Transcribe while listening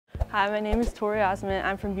Hi, my name is Tory Ozment.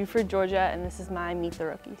 I'm from Beaufort, Georgia, and this is my Meet the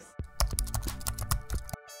Rookies.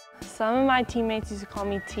 Some of my teammates used to call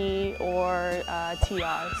me T or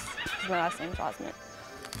T-Oz, because my last name is Ozment.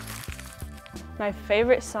 My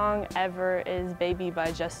favorite song ever is Baby by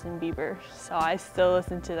Justin Bieber, so I still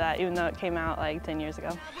listen to that even though it came out like 10 years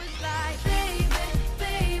ago.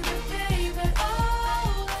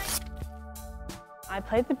 I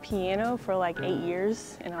played the piano for like 8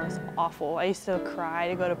 years and I was awful. I used to cry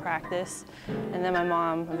to go to practice, and then my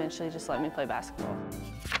mom eventually just let me play basketball.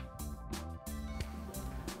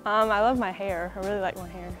 I love my hair. I really like my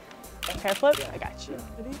hair. Hair flip? I got you.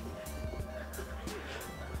 Ready?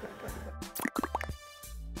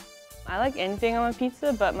 I like anything on a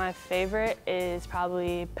pizza, but my favorite is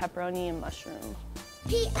probably pepperoni and mushroom.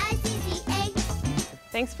 P-I-Z-Z-A.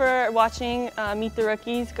 Thanks for watching Meet the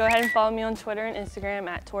Rookies. Go ahead and follow me on Twitter and Instagram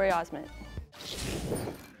at Tory Ozment.